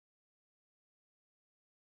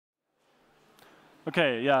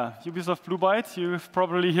Okay, yeah, Ubisoft Blue Byte, you've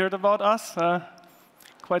probably heard about us.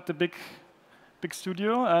 Quite the big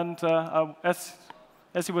studio. And as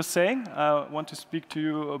he was saying, I want to speak to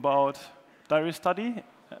you about diary study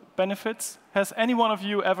benefits. Has any one of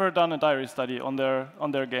you ever done a diary study on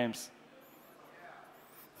their games?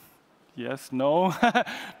 Yes, no,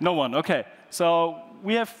 no one. Okay, so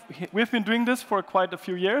we've been doing this for quite a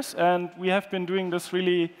few years, and we have been doing this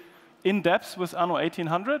really in depth with Anno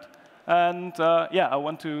 1800. And yeah, I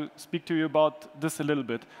want to speak to you about this a little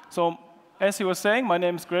bit. So, as he was saying, my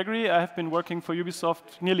name is Gregory. I have been working for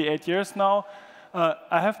Ubisoft nearly 8 years now.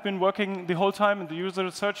 I have been working the whole time in the user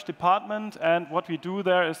research department, and what we do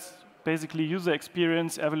there is basically user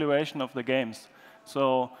experience evaluation of the games.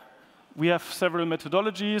 So we have several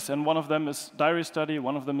methodologies, and one of them is diary study.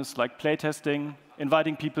 One of them is like playtesting,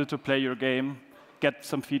 inviting people to play your game, get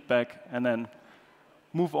some feedback, and then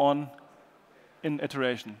move on in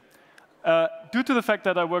iteration. Due to the fact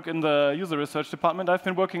that I work in the user research department, I've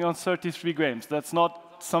been working on 33 games. That's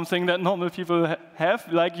not something that normal people have.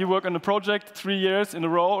 Like you work on a project 3 years in a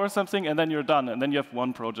row or something, and then you're done, and then you have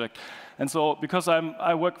one project. And so because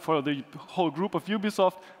I work for the whole group of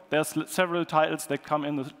Ubisoft, there's several titles that come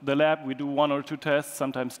in the lab. We do 1 or 2 tests,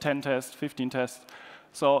 sometimes 10 tests, 15 tests.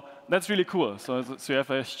 So that's really cool. So you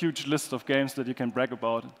have a huge list of games that you can brag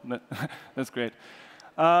about. That's great.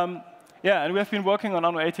 Yeah, and we have been working on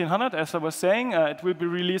Anno 1800, as I was saying. It will be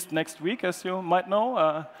released next week, as you might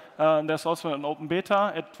know. There's also an open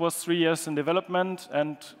beta. It was 3 years in development,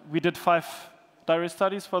 and we did 5 diary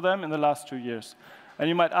studies for them in the last 2 years. And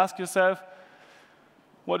you might ask yourself,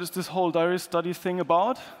 what is this whole diary study thing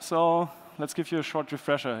about? So let's give you a short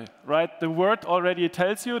refresher, right? The word already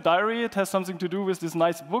tells you, diary. It has something to do with this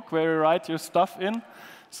nice book where you write your stuff in.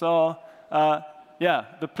 So yeah,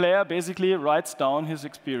 the player basically writes down his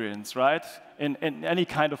experience, right? In any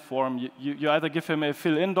kind of form. You either give him a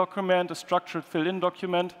fill-in document, a structured fill-in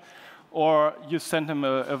document, or you send him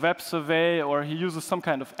a web survey, or he uses some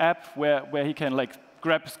kind of app where he can like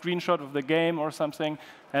grab a screenshot of the game or something,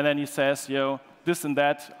 and then he says, yo, this and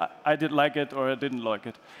that, I did like it or I didn't like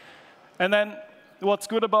it. And then what's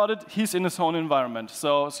good about it, he's in his own environment.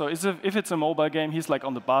 So if it's a mobile game, he's like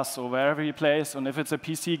on the bus or wherever he plays. And if it's a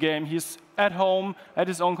PC game, he's at home, at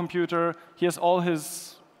his own computer. He has all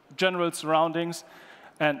his general surroundings.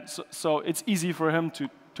 And so it's easy for him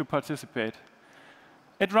to participate.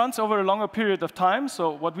 It runs over a longer period of time. So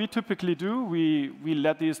what we typically do, we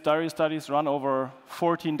let these diary studies run over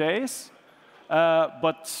 14 days.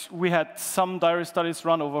 But we had some diary studies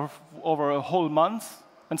run over a whole month,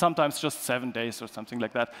 and sometimes just 7 days or something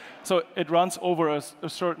like that. So it runs over a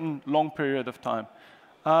certain long period of time.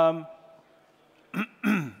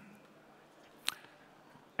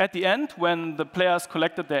 At the end, when the players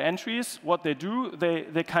collected their entries, what they do,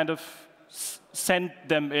 they kind of send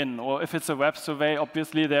them in. Or if it's a web survey,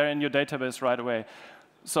 obviously they're in your database right away.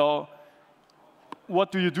 So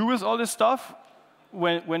what do you do with all this stuff?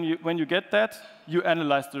 When you get that, you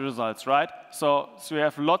analyze the results, right? So you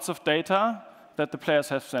have lots of data that the players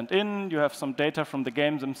have sent in. You have some data from the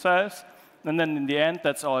games themselves. And then in the end,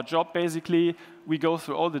 that's our job, basically. We go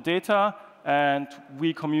through all the data, and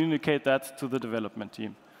we communicate that to the development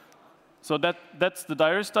team. So that's the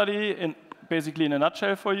diary study, basically in a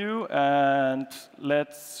nutshell for you. And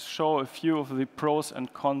let's show a few of the pros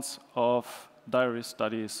and cons of diary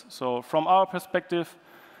studies. So from our perspective,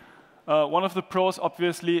 one of the pros,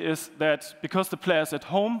 obviously, is that because the player's at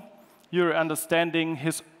home, you're understanding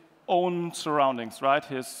his own surroundings, right?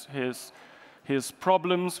 His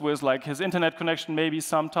problems with like his internet connection maybe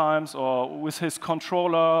sometimes, or with his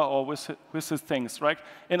controller, or with his things, right?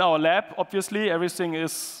 In our lab, obviously, everything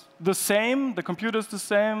is the same. The computer's the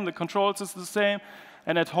same. The controls is the same.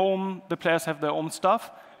 And at home, the players have their own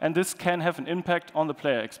stuff. And this can have an impact on the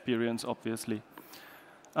player experience, obviously.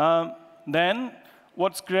 Then,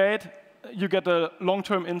 what's great, you get a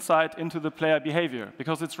long-term insight into the player behavior.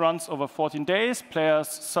 Because it runs over 14 days, players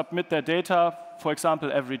submit their data, for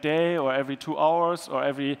example, every day, or every 2 hours, or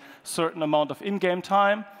every certain amount of in-game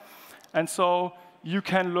time. And so you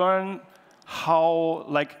can learn how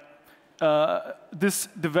this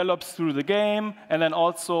develops through the game, and then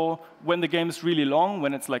also when the game is really long,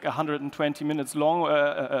 when it's like 120 minutes long,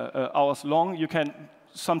 hours long, you can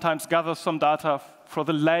sometimes gather some data for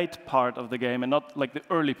the late part of the game and not like the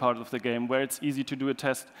early part of the game where it's easy to do a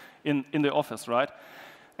test in the office, right?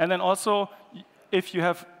 And then also, if you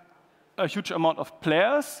have a huge amount of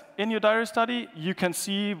players in your diary study, you can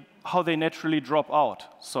see how they naturally drop out.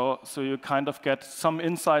 So you kind of get some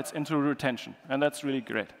insights into retention, and that's really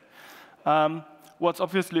great. What's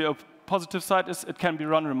obviously a positive side is it can be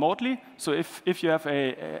run remotely. So if you have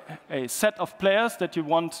a set of players that you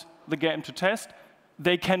want the game to test,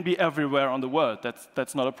 they can be everywhere on the world.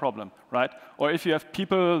 That's not a problem, right? Or if you have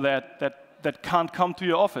people that can't come to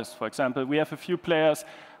your office, for example. We have a few players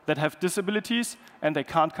that have disabilities, and they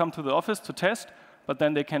can't come to the office to test, but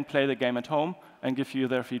then they can play the game at home and give you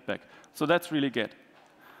their feedback. So that's really good.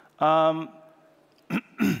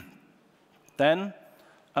 Then,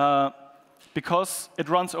 because it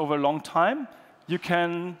runs over a long time, you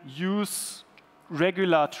can use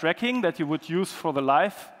regular tracking that you would use for the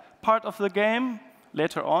live part of the game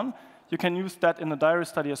later on. You can use that in the diary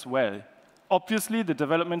study as well. Obviously, the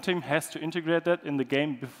development team has to integrate that in the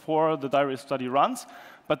game before the diary study runs,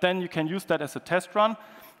 but then you can use that as a test run,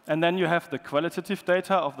 and then you have the qualitative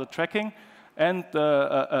data of the tracking and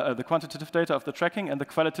the quantitative data of the tracking and the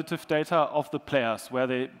qualitative data of the players, where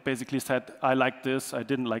they basically said, I like this, I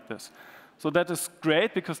didn't like this. So that is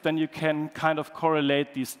great, because then you can kind of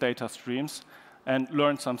correlate these data streams and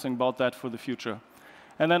learn something about that for the future.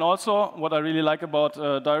 And then also, what I really like about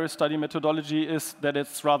diary study methodology is that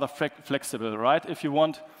it's rather flexible, right? If you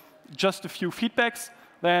want just a few feedbacks,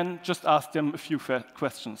 then just ask them a few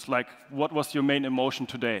questions, like, what was your main emotion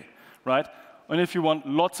today, right? And if you want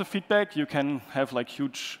lots of feedback, you can have like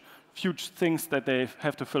huge things that they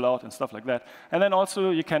have to fill out and stuff like that. And then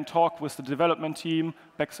also, you can talk with the development team,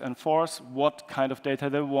 back and forth, what kind of data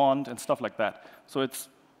they want and stuff like that. So it's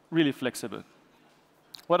really flexible.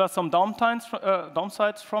 What are some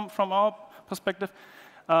downsides from our perspective?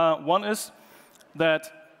 One is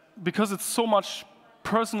that because it's so much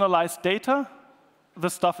personalized data, the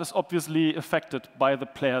stuff is obviously affected by the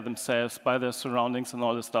player themselves, by their surroundings and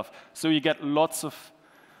all this stuff. So you get lots of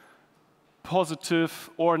positive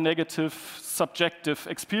or negative subjective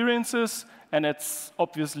experiences, and it's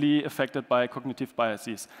obviously affected by cognitive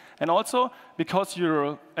biases. And also, because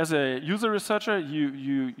you're, as a user researcher,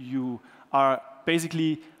 you are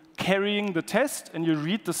basically carrying the test, and you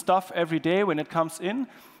read the stuff every day when it comes in,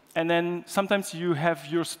 and then sometimes you have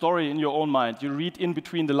your story in your own mind. You read in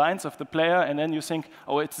between the lines of the player, and then you think,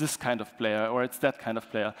 oh, it's this kind of player, or it's that kind of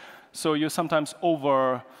player. So you sometimes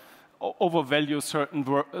overvalue certain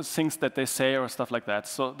things that they say or stuff like that.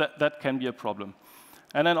 So that can be a problem.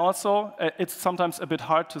 And then also, it's sometimes a bit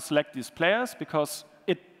hard to select these players, because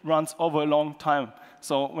it runs over a long time.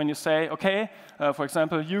 So when you say, OK, for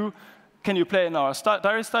example, can you play in our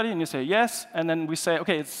diary study? And you say yes. And then we say,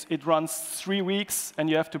 OK, it runs 3 weeks, and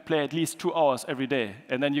you have to play at least 2 hours every day.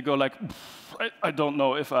 And then you go like, I don't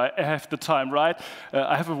know if I have the time, right?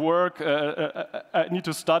 I have a work, I need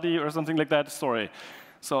to study or something like that. Sorry.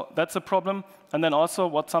 So that's a problem. And then also,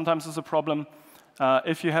 what sometimes is a problem,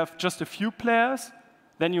 if you have just a few players,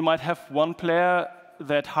 then you might have one player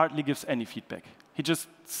that hardly gives any feedback. He just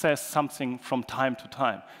says something from time to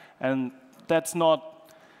time. And that's not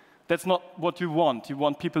what you want. You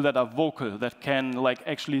want people that are vocal, that can like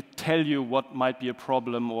actually tell you what might be a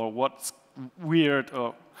problem or what's weird.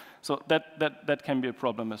 So that can be a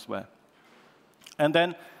problem as well. And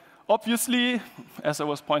then, obviously, as I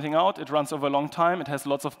was pointing out, it runs over a long time. It has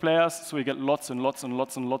lots of players, so you get lots and lots and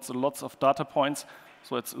lots and lots and lots of data points.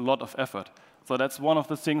 So it's a lot of effort. So that's one of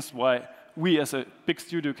the things why we, as a big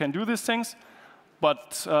studio, can do these things.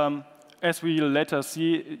 But as we will later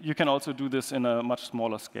see, you can also do this in a much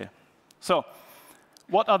smaller scale. So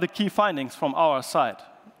what are the key findings from our side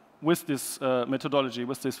with this methodology,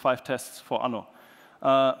 with these 5 tests for Anno?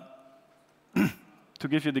 To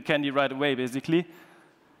give you the candy right away, basically,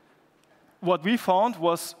 what we found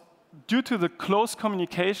was, due to the close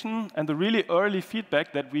communication and the really early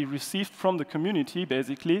feedback that we received from the community,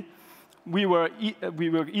 basically, we were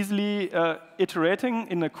easily iterating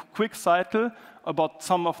in a quick cycle about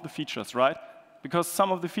some of the features, right? Because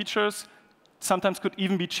some of the features sometimes could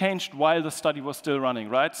even be changed while the study was still running,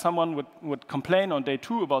 right? Someone would complain on day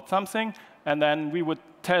 2 about something, and then we would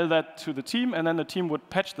tell that to the team, and then the team would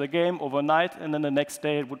patch the game overnight, and then the next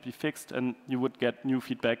day it would be fixed, and you would get new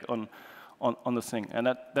feedback on the thing, and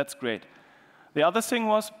that's great. The other thing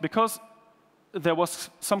was, because there was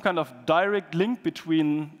some kind of direct link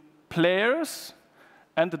between players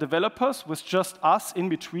and the developers, with just us in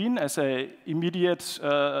between as a immediate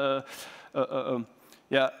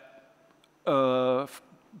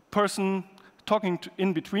person talking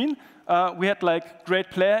in between, we had like great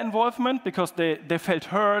player involvement, because they felt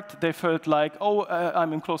heard, they felt like, oh,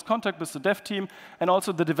 I'm in close contact with the dev team, and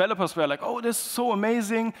also the developers were like, oh, this is so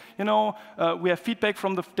amazing, you know, we have feedback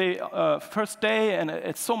from the first day, and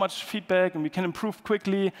it's so much feedback, and we can improve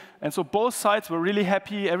quickly. And so both sides were really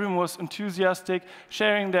happy, everyone was enthusiastic,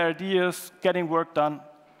 sharing their ideas, getting work done.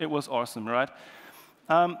 It was awesome, right?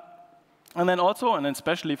 And then also, and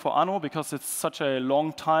especially for Anno, because it's such a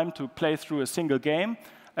long time to play through a single game,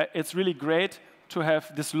 it's really great to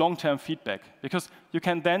have this long-term feedback. Because you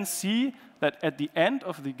can then see that at the end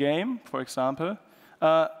of the game, for example,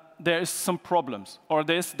 there is some problems. Or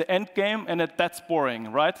there's the end game, and that's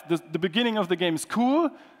boring, right? The beginning of the game is cool,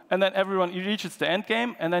 and then everyone reaches the end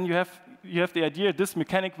game, and then you have the idea this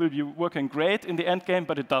mechanic will be working great in the end game,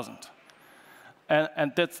 but it doesn't.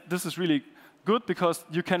 And this is really good because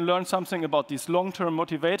you can learn something about these long-term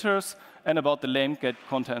motivators and about the lame get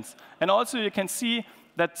contents. And also you can see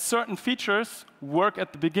that certain features work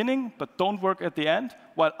at the beginning but don't work at the end,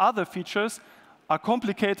 while other features are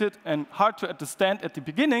complicated and hard to understand at the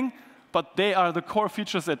beginning, but they are the core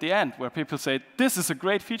features at the end, where people say, this is a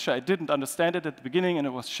great feature, I didn't understand it at the beginning and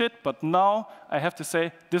it was shit, but now I have to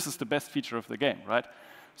say, this is the best feature of the game, right?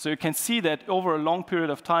 So you can see that over a long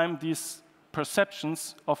period of time, these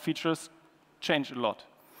perceptions of features change a lot.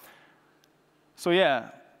 So yeah,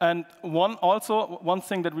 and one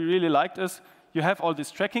thing that we really liked is you have all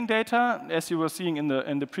this tracking data, as you were seeing in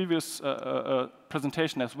the previous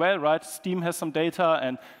presentation as well, right? Steam has some data,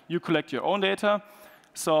 and you collect your own data.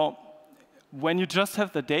 So when you just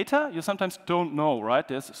have the data, you sometimes don't know, right?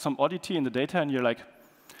 There's some oddity in the data, and you're like,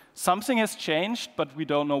 something has changed, but we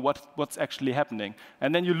don't know what's actually happening.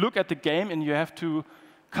 And then you look at the game, and you have to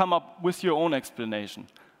come up with your own explanation.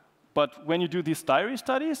 But when you do these diary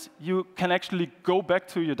studies, you can actually go back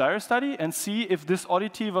to your diary study and see if this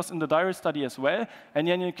oddity was in the diary study as well. And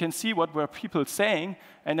then you can see what were people saying.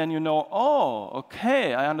 And then you know, oh,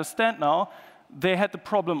 OK, I understand now. They had the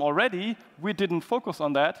problem already. We didn't focus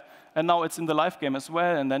on that. And now it's in the live game as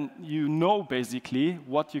well. And then you know, basically,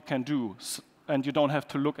 what you can do. And you don't have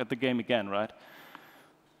to look at the game again, right?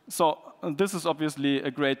 So this is obviously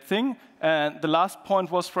a great thing. And the last point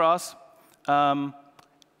was for us,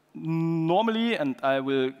 normally, and I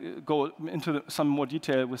will go into some more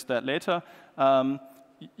detail with that later,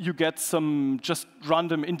 you get some just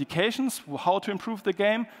random indications how to improve the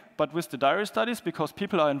game. But with the diary studies, because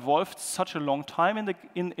people are involved such a long time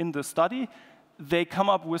in the study, they come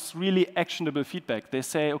up with really actionable feedback. They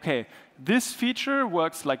say, OK, this feature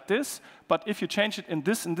works like this, but if you change it in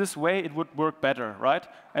this way, it would work better, right?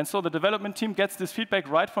 And so the development team gets this feedback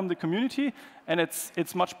right from the community, and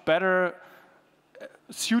it's much better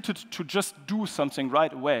suited to just do something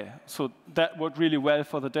right away. So that worked really well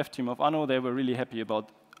for the dev team of Anno. They were really happy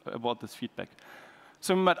about this feedback.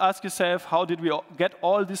 So you might ask yourself, how did we get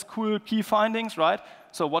all these cool key findings, right?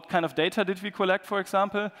 So what kind of data did we collect, for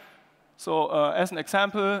example? So as an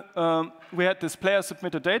example, we had this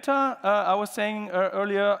player-submitted data, I was saying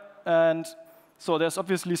earlier. And so there's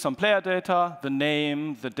obviously some player data, the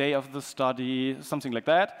name, the day of the study, something like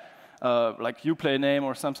that, like Uplay name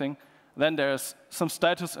or something. Then there's some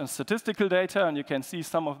status and statistical data, and you can see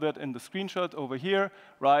some of that in the screenshot over here,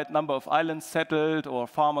 right? Number of islands settled or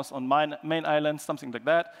farmers on main islands, something like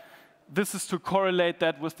that. This is to correlate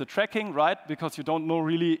that with the tracking, right? Because you don't know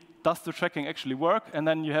really, does the tracking actually work? And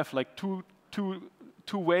then you have like two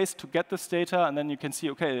ways to get this data, and then you can see,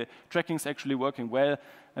 OK, tracking is actually working well,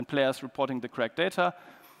 and players reporting the correct data.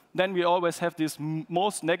 Then we always have this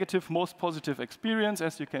most negative, most positive experience,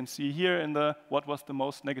 as you can see here in the what was the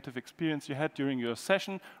most negative experience you had during your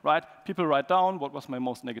session, right? People write down what was my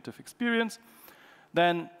most negative experience.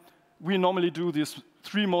 Then we normally do these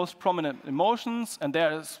 3 most prominent emotions, and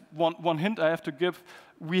there is one hint I have to give.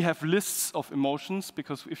 We have lists of emotions,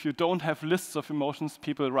 because if you don't have lists of emotions,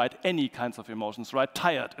 people write any kinds of emotions, right?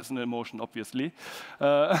 Tired is an emotion, obviously.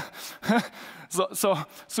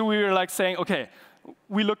 So we were like saying, OK,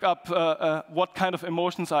 we look up what kind of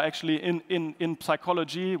emotions are actually in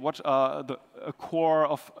psychology, what are the core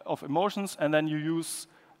of emotions, and then you use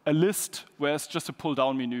a list where it's just a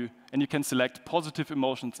pull-down menu, and you can select positive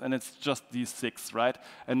emotions, and it's just these 6, right?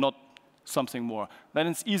 And not something more. Then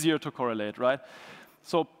it's easier to correlate, right?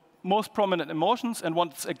 So most prominent emotions, and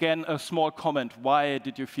once again, a small comment. Why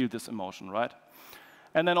did you feel this emotion, right?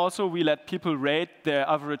 And then also, we let people rate their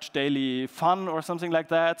average daily fun or something like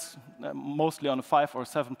that, mostly on a 5 or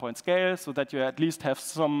 7-point scale, so that you at least have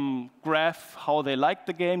some graph how they liked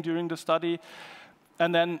the game during the study.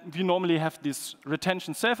 And then we normally have this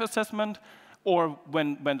retention self-assessment, or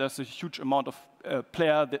when there's a huge amount of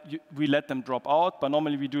player that we let them drop out. But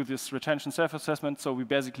normally, we do this retention self-assessment, so we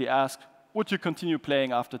basically ask, would you continue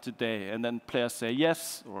playing after today? And then players say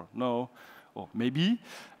yes or no, or maybe.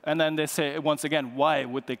 And then they say, once again, why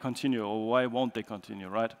would they continue, or why won't they continue,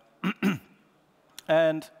 right?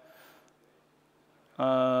 And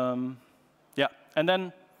yeah, and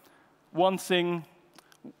then one thing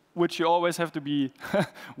which you always have to be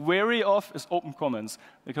wary of is open comments,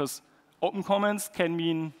 because open comments can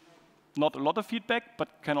mean not a lot of feedback, but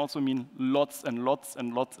can also mean lots and lots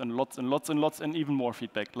and lots and lots and lots and lots and even more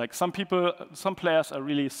feedback. Like some players are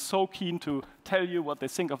really so keen to tell you what they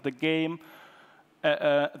think of the game,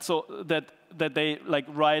 so that they like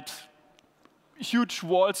write huge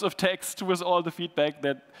walls of text with all the feedback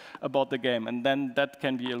about the game, and then that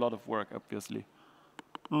can be a lot of work, obviously.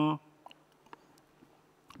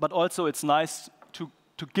 But also, it's nice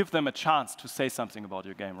to give them a chance to say something about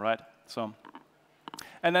your game, right? So,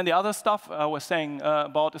 and then the other stuff I was saying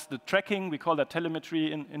about is the tracking. We call that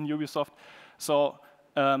telemetry in Ubisoft. So,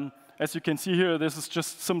 as you can see here, this is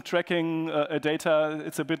just some tracking data.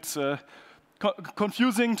 It's a bit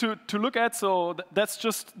confusing to look at, so that's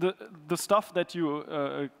just the stuff that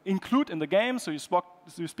you include in the game. So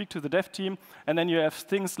you speak to the dev team, and then you have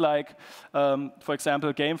things like, for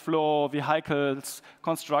example, game flow, vehicles,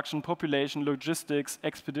 construction, population, logistics,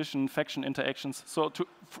 expedition, faction interactions. So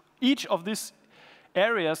each of these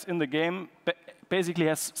areas in the game basically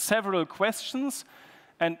has several questions,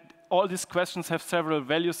 and all these questions have several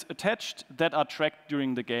values attached that are tracked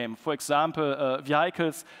during the game. For example,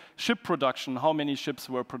 vehicles, ship production, how many ships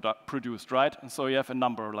were produced, right? And so you have a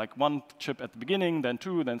number, like 1 ship at the beginning, then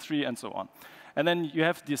 2, then 3, and so on. And then you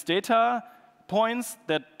have these data points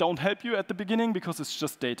that don't help you at the beginning because it's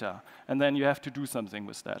just data. And then you have to do something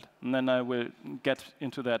with that. And then I will get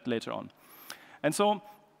into that later on. And so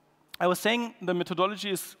I was saying the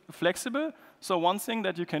methodology is flexible. So one thing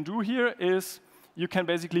that you can do here is you can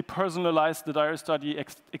basically personalize the diary study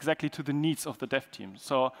exactly to the needs of the dev team.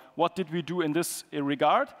 So what did we do in this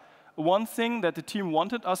regard? One thing that the team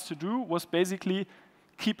wanted us to do was basically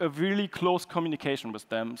keep a really close communication with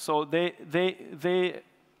them. So they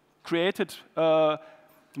created a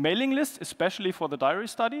mailing list, especially for the diary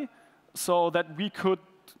study, so that we could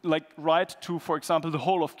like write to, for example, the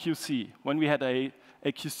whole of QC when we had a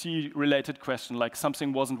QC-related question, like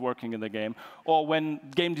something wasn't working in the game, or when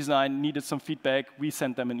game design needed some feedback, we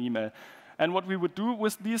sent them an email. And what we would do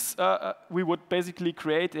with these, we would basically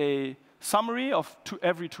create a summary of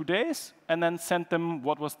every 2 days, and then send them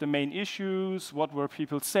what was the main issues, what were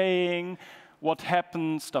people saying, what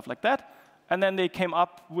happened, stuff like that. And then they came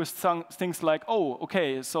up with some things like, oh,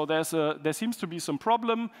 okay, so there seems to be some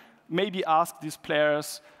problem. Maybe ask these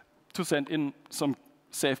players to send in some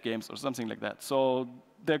save games or something like that. So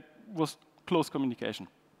there was close communication.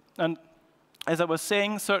 And as I was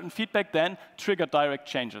saying, certain feedback then triggered direct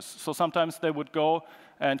changes. So sometimes they would go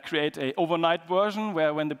and create an overnight version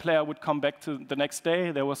where when the player would come back to the next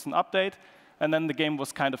day, there was an update, and then the game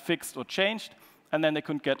was kind of fixed or changed, and then they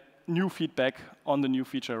could get new feedback on the new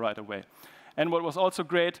feature right away. And what was also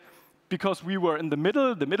great, because we were in the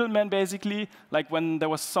middleman basically, like when there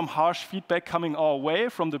was some harsh feedback coming our way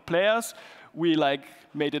from the players, we like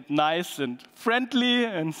made it nice and friendly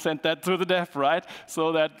and sent that to the dev, right?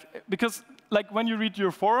 So that, because like when you read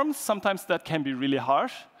your forums, sometimes that can be really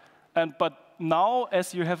harsh. But now,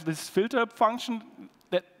 as you have this filter function,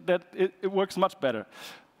 it works much better.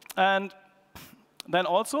 And then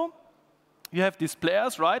also, you have these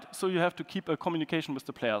players, right? So you have to keep a communication with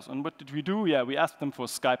the players. And what did we do? Yeah, we asked them for a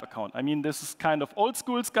Skype account. I mean, this is kind of old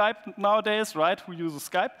school Skype nowadays, right? Who uses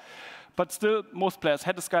Skype? But still, most players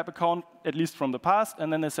had a Skype account, at least from the past.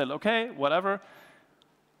 And then they said, OK, whatever.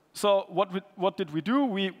 So what did we do?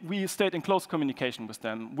 We stayed in close communication with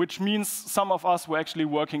them, which means some of us were actually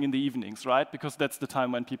working in the evenings, right? Because that's the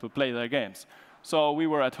time when people play their games. So we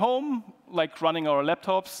were at home, like running our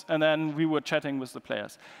laptops, and then we were chatting with the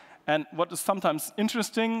players. And what is sometimes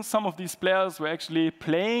interesting, some of these players were actually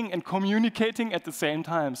playing and communicating at the same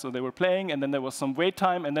time. So they were playing, and then there was some wait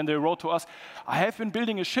time, and then they wrote to us, I have been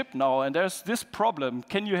building a ship now, and there's this problem.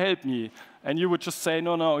 Can you help me? And you would just say,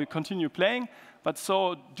 no, you continue playing. But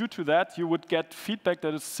so due to that, you would get feedback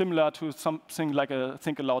that is similar to something like a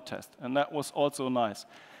think aloud test. And that was also nice.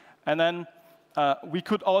 And then we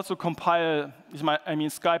could also compile. I mean,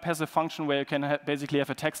 Skype has a function where you can basically have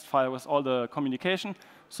a text file with all the communication.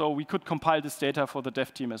 So we could compile this data for the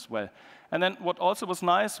dev team as well. And then what also was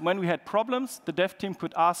nice, when we had problems, the dev team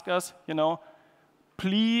could ask us,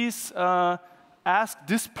 please ask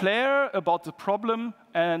this player about the problem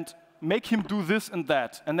and make him do this and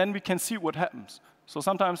that. And then we can see what happens. So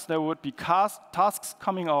sometimes there would be tasks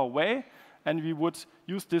coming our way, and we would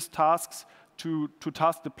use these tasks to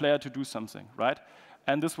task the player to do something, right?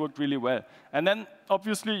 And this worked really well. And then,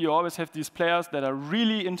 obviously, you always have these players that are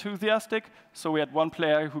really enthusiastic. So we had one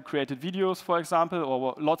player who created videos, for example,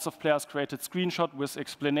 or lots of players created screenshots with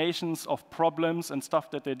explanations of problems and stuff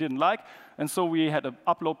that they didn't like. And so we had an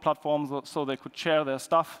upload platform so they could share their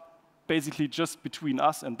stuff, basically just between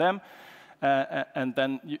us and them. And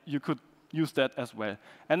then you could use that as well.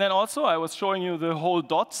 And then also, I was showing you the whole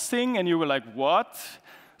dots thing, and you were like, what?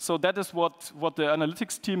 So that is what the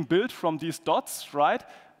analytics team built from these dots, right?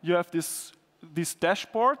 You have these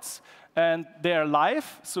dashboards, and they are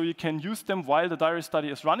live, so you can use them while the diary study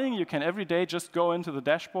is running. You can every day just go into the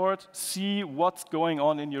dashboard, see what's going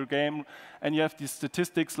on in your game, and you have these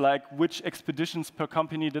statistics like which expeditions per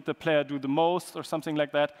company did the player do the most, or something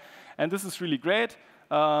like that. And this is really great.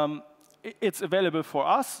 It's available for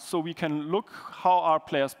us, so we can look how our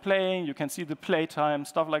players playing. You can see the play time,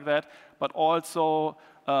 stuff like that. But also,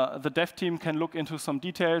 the dev team can look into some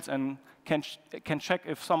details and can check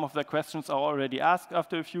if some of their questions are already asked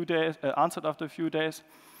after a few days, answered after a few days.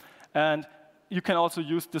 And you can also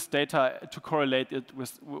use this data to correlate it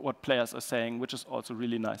with what players are saying, which is also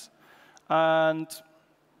really nice. And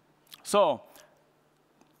so,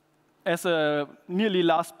 as a nearly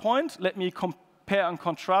last point, let me compare and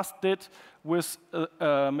contrast it with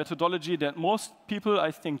a methodology that most people,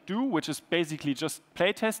 I think, do, which is basically just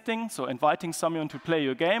playtesting, so inviting someone to play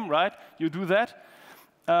your game, right? You do that.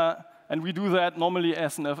 And we do that normally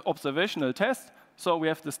as an observational test. So we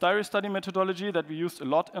have this diary study methodology that we used a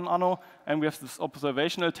lot in Anno, and we have this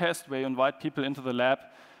observational test where you invite people into the lab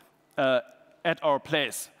at our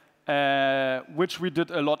place, which we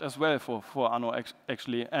did a lot as well for Anno,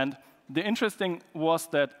 actually. And the interesting was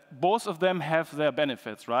that both of them have their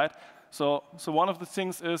benefits, right? So one of the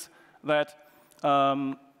things is that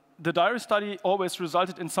the diary study always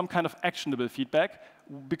resulted in some kind of actionable feedback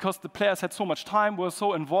because the players had so much time, were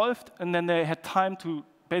so involved, and then they had time to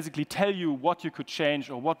basically tell you what you could change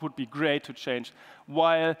or what would be great to change.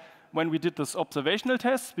 While when we did this observational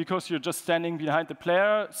test, because you're just standing behind the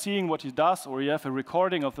player, seeing what he does, or you have a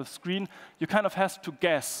recording of the screen, you kind of have to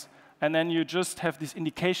guess, and then you just have these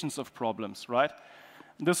indications of problems, right?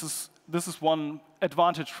 This is one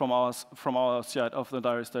advantage from our side of the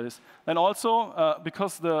diary studies. And also,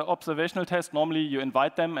 because the observational test, normally you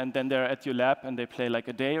invite them and then they're at your lab and they play like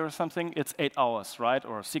a day or something, it's 8 hours, right?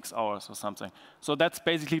 Or 6 hours or something. So that's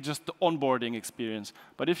basically just the onboarding experience.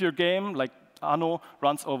 But if your game, like Anno,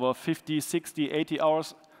 runs over 50, 60, 80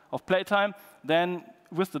 hours of playtime, then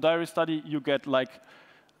with the diary study, you get like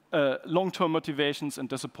long-term motivations and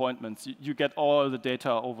disappointments. You get all the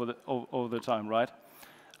data over the time, right?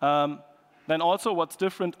 Then also what's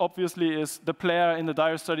different, obviously, is the player in the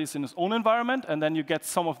diary study is in his own environment, and then you get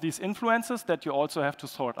some of these influences that you also have to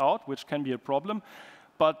sort out, which can be a problem.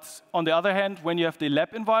 But on the other hand, when you have the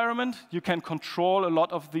lab environment, you can control a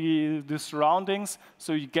lot of the surroundings,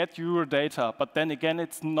 so you get your data. But then again,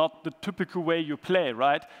 it's not the typical way you play,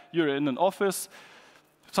 right? You're in an office,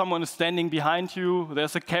 someone is standing behind you,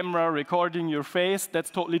 there's a camera recording your face. That's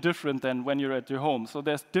totally different than when you're at your home. So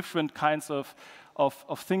there's different kinds of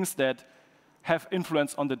things that have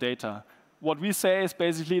influence on the data. What we say is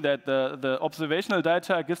basically that the observational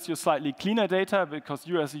data gives you slightly cleaner data because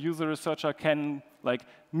you as a user researcher can like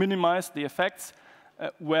minimize the effects,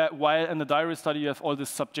 while in the diary study you have all these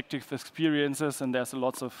subjective experiences and there's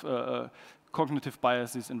lots of cognitive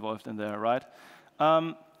biases involved in there, right?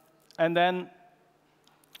 And then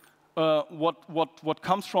what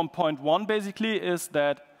comes from point one basically is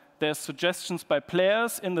that there's suggestions by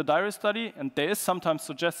players in the diary study, and there is sometimes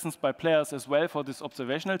suggestions by players as well for this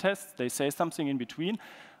observational test. They say something in between,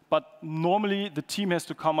 but normally the team has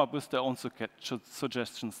to come up with their own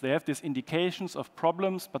suggestions. They have these indications of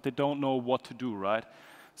problems, but they don't know what to do, right?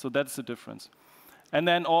 So that's the difference. And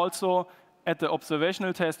then also, at the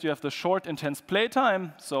observational test, you have the short, intense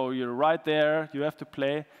playtime, so you're right there, you have to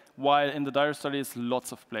play, while in the diary study, it's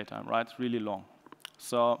lots of playtime, right? It's really long.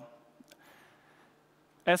 So,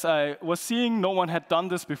 as I was seeing, no one had done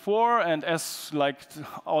this before, and as like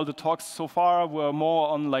all the talks so far were more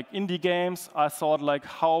on like indie games, I thought like,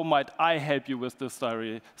 how might I help you with this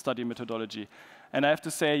diary study methodology? And I have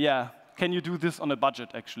to say, yeah, can you do this on a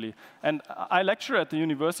budget actually? And I lecture at the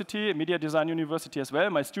university, Media Design University as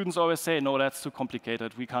well. My students always say, no, that's too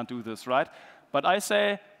complicated, we can't do this, right? But I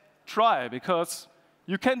say, try, because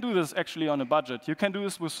you can do this actually on a budget. You can do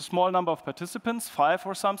this with a small number of participants, 5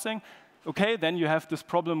 or something. Okay, then you have this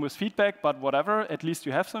problem with feedback, but whatever, at least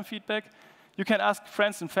you have some feedback. You can ask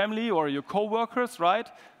friends and family or your coworkers, right?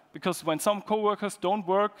 Because when some coworkers don't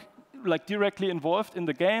work like directly involved in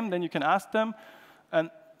the game, then you can ask them,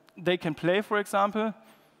 and they can play, for example.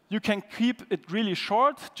 You can keep it really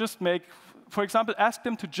short, just make, for example, ask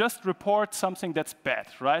them to just report something that's bad,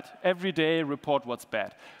 right? Every day report what's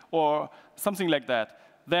bad, or something like that.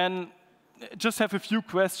 Then just have a few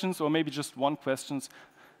questions, or maybe just one question.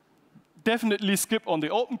 Definitely skip on the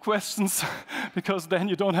open questions, because then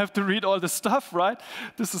you don't have to read all the stuff, right?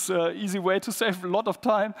 This is an easy way to save a lot of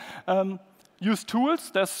time. use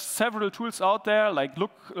tools. There's several tools out there, like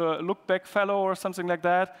Look Back Fellow or something like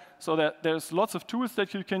that. So there's lots of tools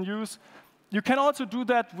that you can use. You can also do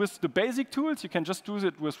that with the basic tools. You can just do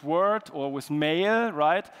it with Word or with Mail,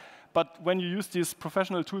 right? But when you use these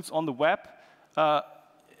professional tools on the web,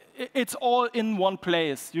 it's all in one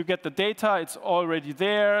place. You get the data, it's already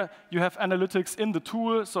there. You have analytics in the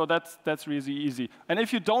tool, so that's really easy. And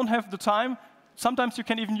if you don't have the time, sometimes you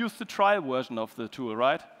can even use the trial version of the tool,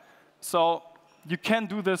 right? So you can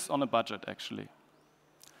do this on a budget, actually.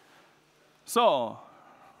 So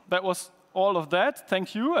that was all of that.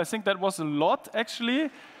 Thank you. I think that was a lot, actually.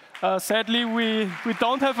 Sadly, we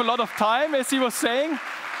don't have a lot of time, as he was saying.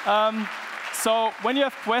 So when you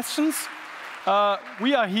have questions,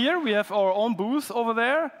 we are here. We have our own booth over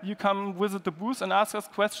there. You come visit the booth and ask us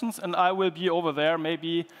questions, and I will be over there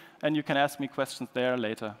maybe, and you can ask me questions there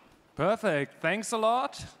later. Perfect. Thanks a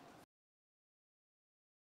lot.